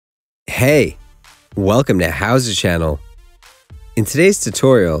Hey, welcome to HOWZA channel. In today's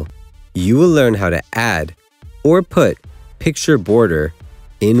tutorial, you will learn how to add or put picture border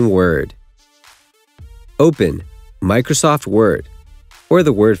in Word. Open Microsoft Word or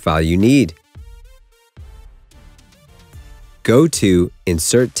the Word file you need. Go to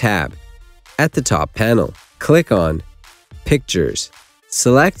Insert tab at the top panel. Click on Pictures.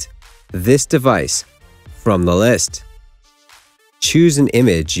 Select this device from the list. Choose an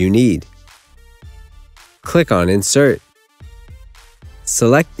image you need. Click on Insert.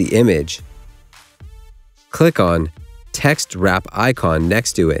 Select the image. Click on Text Wrap icon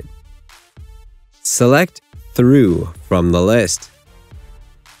next to it. Select Through from the list.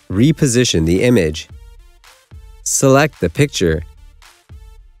 Reposition the image. Select the picture.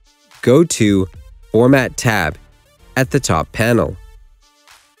 Go to Format tab at the top panel.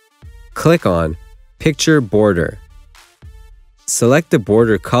 Click on Picture Border. Select the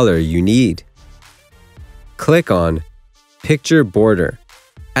border color you need. Click on Picture Border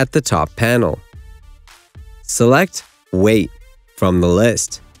at the top panel. Select Weight from the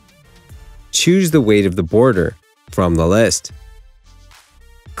list. Choose the weight of the border from the list.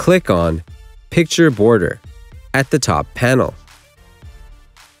 Click on Picture Border at the top panel.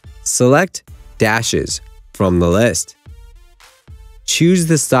 Select Dashes from the list. Choose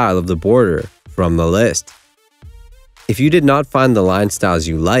the style of the border from the list. If you did not find the line styles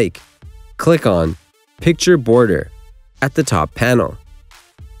you like, click on Picture Border at the top panel.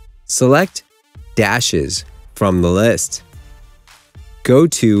 Select Dashes from the list. Go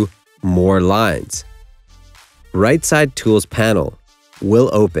to More Lines. Right side Tools panel will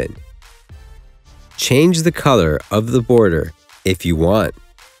open. Change the color of the border if you want.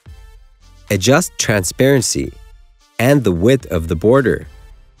 Adjust transparency and the width of the border.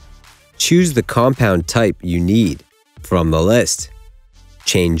 Choose the compound type you need from the list.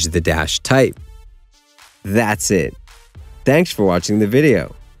 Change the dash type. That's it. Thanks for watching the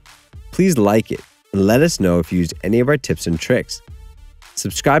video. Please like it and let us know if you used any of our tips and tricks.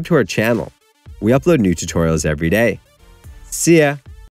 Subscribe to our channel. We upload new tutorials every day. See ya!